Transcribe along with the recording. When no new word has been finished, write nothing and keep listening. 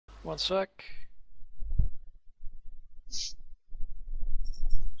One sec.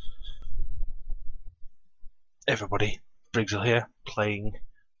 Everybody, Briggsel here, playing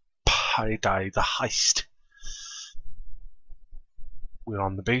Payday the Heist. We're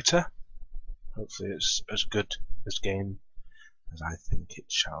on the beta. Hopefully it's as good as game as I think it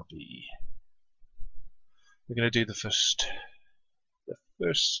shall be. We're going to do the first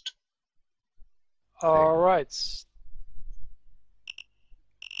Alright.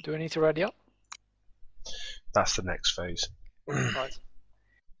 Do we need to ready up? That's the next phase. Right.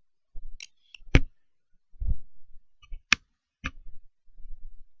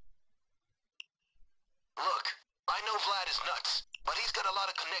 Look, I know Vlad is nuts, but he's got a lot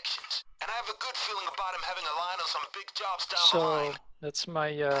of connections, and I have a good feeling about him having a line on some big jobs down the line. That's my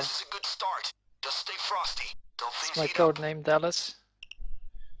This is a good start. Just stay frosty. Don't that's things my heat code up. name, Dallas.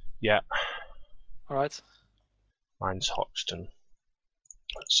 Yeah, Alright. mine's Hoxton.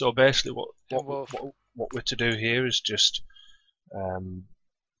 So basically what we're to do here is just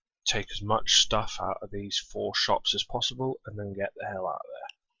take as much stuff out of these 4 shops as possible and then get the hell out of there.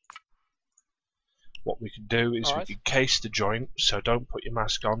 What we can do is we can case the joint, so don't put your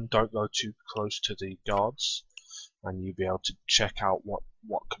mask on, don't go too close to the guards, and you'll be able to check out what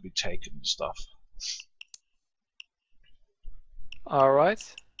can be taken and stuff.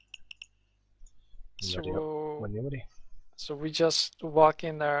 Alright. Ready up when you're ready. So we just walk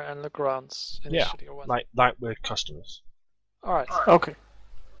in there and look around initially, or what? like we're customers. Alright. Okay.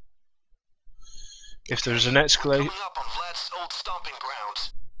 If there's an escalator, Coming up on Vlad's old stomping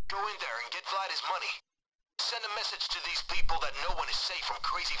grounds. Go in there and get Vlad his money. Send a message to these people that no one is safe from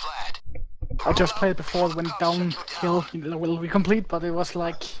crazy Vlad. I just played before it went downhill. Well, we complete, but it was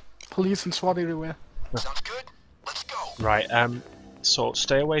like police and SWAT everywhere. Sounds good? Let's go. right? So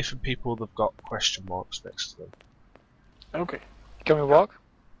stay away from people that've got question marks next to them. Okay. Can we walk?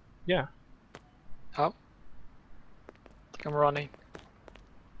 Yeah. How? I'm running.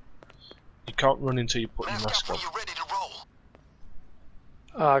 You can't run until you put your Mask mask up on. when you're ready to roll.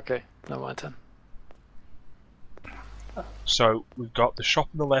 Ah, okay. No mind then. So we've got the shop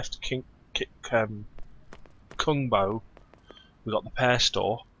on the left, Kung Bo. We've got the pear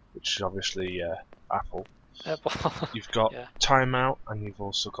store, which is obviously Apple. Apple. You've got Yeah. Timeout, and you've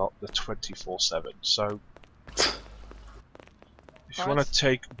also got the 24/7. So if you want to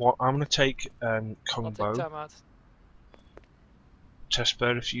take what I'm going to take, Kung I'll take Bo. time out.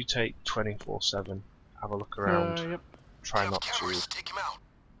 Testbird, if you take 24/7, have a look around. Yep. Try Have not to. cameras. Take him out.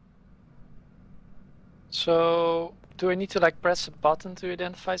 So, do I need to like press a button to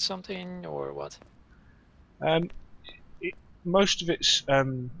identify something, or what? Most of it's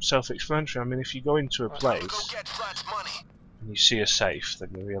self-explanatory. I mean, if you go into a Go place get Vlad's money. and you see a safe, then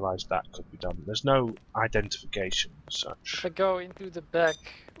you realise that could be done. There's no identification as If such. I go into the back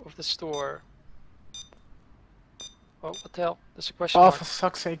of the store... Oh, what the hell? There's a question Oh, mark. for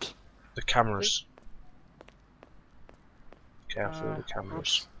fuck's sake. The cameras. Careful with the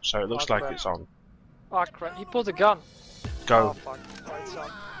cameras. So it looks like crap. it's on. Oh crap, he pulled a gun. Oh Go. fuck, alright, it's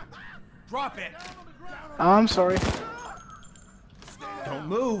on. Drop it! I'm sorry. Don't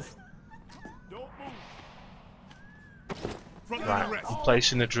move! Right, I'm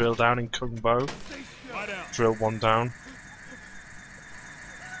placing the drill down in Kung Bo. Drill 1 down.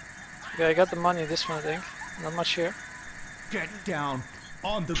 Okay, I got the money, this one I think. Not much here. Get down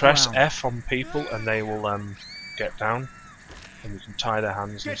on the Press ground. F on people and they will get down. And you can tie their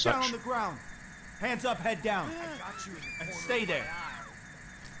hands and Get down on such. the ground. Hands up, head down. I got you. And stay there.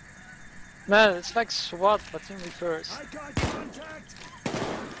 Man, it's like SWAT, but in reverse.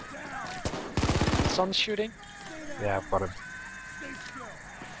 Sun shooting? Yeah, I've got him.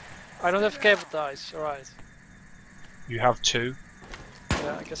 I don't have cable ties, alright. You have 2.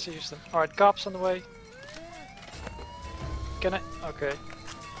 Yeah, I guess I use them. Alright, cops on the way. Can I? Okay.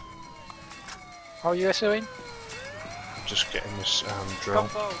 How are you guys doing? Just getting this drill.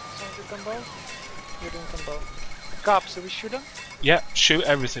 Combo! Someone do combo? You're doing combo. Cops, do we shoot them? Yeah, shoot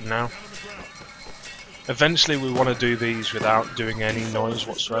everything now. Eventually we want to do these without doing any noise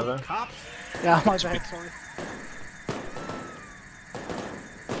whatsoever. Cops? Yeah, my bad, sorry.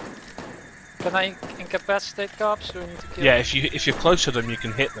 Can I incapacitate cops? Do I need to kill Yeah, them? if you're close to them you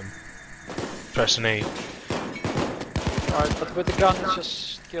can hit them. Press an E. Alright, but with the gun,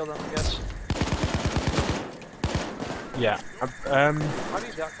 just kill them, I guess. Yeah. How do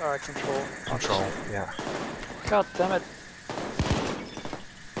you duck? Alright, control. Control, yeah. God damn it.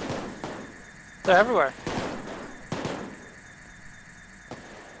 They're everywhere.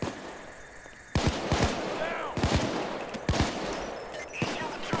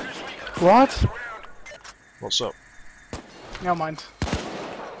 What? What's up? Never mind.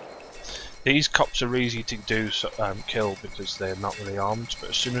 These cops are easy to kill because they're not really armed,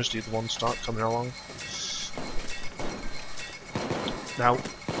 but as soon as the other ones start coming along... Now...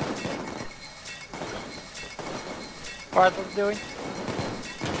 Alright, what are we doing?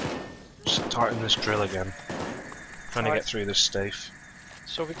 Starting this drill again. Trying to get through this safe.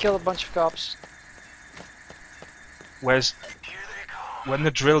 So we kill a bunch of cops. When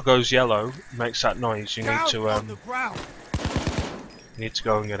the drill goes yellow, makes that noise, you need to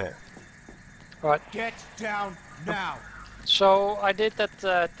go and get it. Right. Get down now. So I did that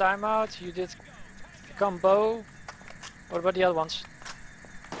timeout, you did combo. What about the other ones?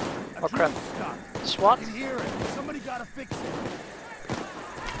 Oh crap. SWAT? I can hear it. Somebody gotta fix it.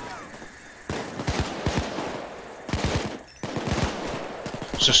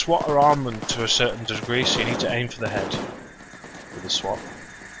 So SWAT are armed to a certain degree, so you need to aim for the head with the SWAT.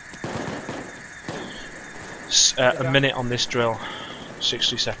 A minute on this drill,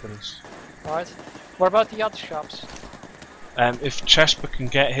 60 seconds. Alright. What about the other shops? If Chesper can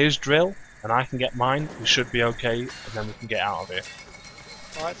get his drill and I can get mine, we should be okay, and then we can get out of here.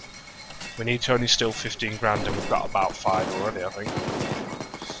 Alright. We need to only steal 15 grand and we've got about 5 already, I think.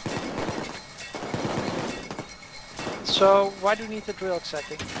 So why do we need the drill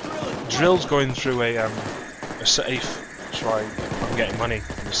exactly? Drill's going through a safe, so I'm getting money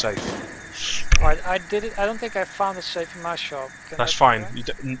from the safe. Alright, I did it. I don't think I found a safe in my shop. That's fine.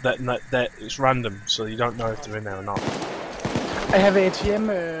 It's random, so you don't know if they're in there or not. I have an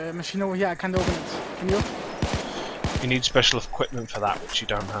ATM machine over here. I can't open it. Can you? You need special equipment for that, which you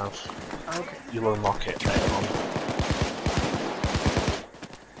don't have. Okay. You'll unlock it later on.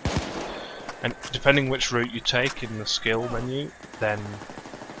 And depending which route you take in the skill menu, then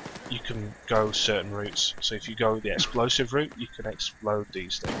you can go certain routes. So if you go the explosive route, you can explode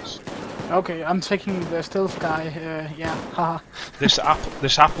these things. Okay, I'm taking the stealth guy. Yeah, haha. This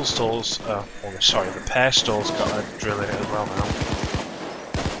apple store's, the pear store's got a drill in it as well now.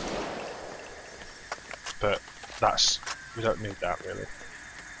 But we don't need that really.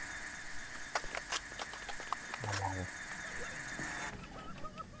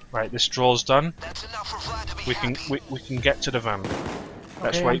 Right, this draw's done. That's enough for Vlad to be We can get to the van.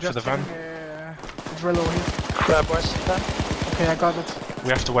 Let's Okay, wait for the van. Drill over here. Grab where's the van? Okay, I got it. We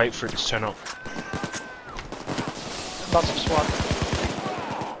have to wait for it to turn up. Lots of SWAT.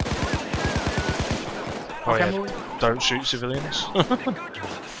 Oh Okay, yeah, don't shoot civilians.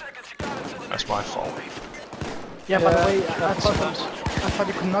 That's my fault. Yeah, by the way, I that's thought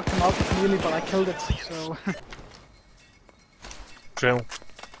you could knock them out clearly, but I killed it, so... Drill.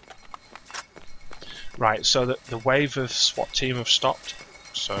 Right, so the wave of SWAT team have stopped,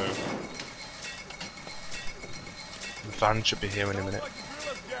 so the van should be here in a minute.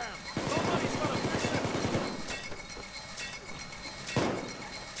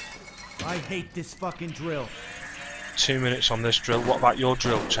 I hate this fucking drill. 2 minutes on this drill. What about your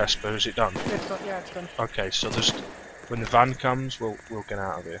drill, Chesper? Is it done? It's done, yeah, it's done. Okay, so just when the van comes, we'll get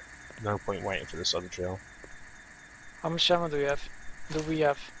out of here. No point waiting for this other drill. How much ammo do you have? Do we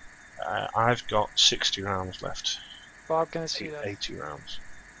have? I've got 60 rounds left. Well, how can I see that? 80 rounds.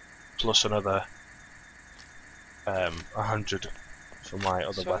 Plus another 100 for my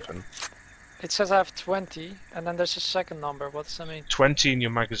other weapon. It says I have 20, and then there's a second number. What does that mean? 20 in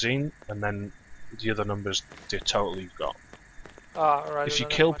your magazine, and then the other numbers, the total you've got. Ah, alright. If you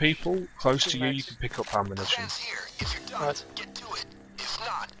kill people close to you, you can pick up ammunition. Van's here. If you're done, Right. get to it. If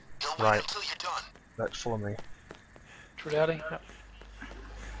not, he'll wait Right. until you're done. Let's follow me. True daddy. Yeah.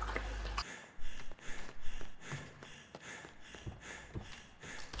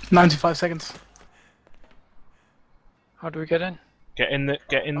 "95 seconds. How do we get in? Get in the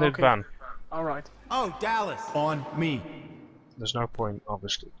Okay. van. Alright. Oh, Dallas. On me. There's no point,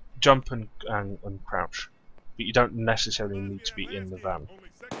 obviously. Jump and crouch. But you don't necessarily need to be in the van.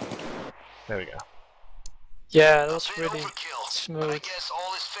 There we go. Yeah, that was Pay really overkill, but I smooth. guess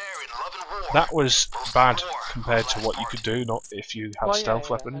all is fair in love and war. That was bad compared to what you could do, not if you had Well, stealth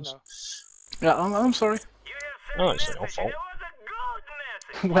I weapons. know. Yeah, I'm sorry. Oh, it's not your fault.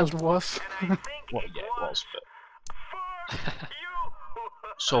 Well, it was. Well, yeah, it was, but...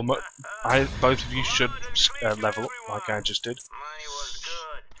 So, both of you should level up, like I just did.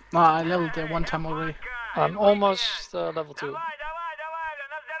 Nah, I leveled there one time already. I'm almost level 2.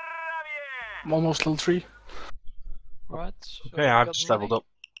 I'm almost level 3. Right. So Okay, we I've got just leveled money. up,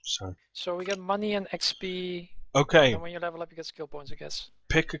 so... So we get money and XP, Okay, and when you level up you get skill points, I guess.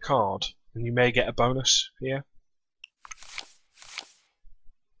 pick a card, and you may get a bonus here.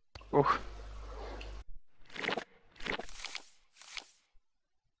 Ooh.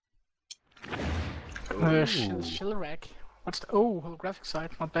 Ooh. Shill rack. What's the... Oh, holographic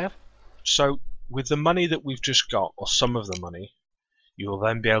side, not bad. So, with the money that we've just got, or some of the money, you will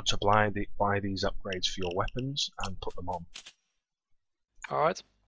then be able to buy these upgrades for your weapons and put them on. Alright.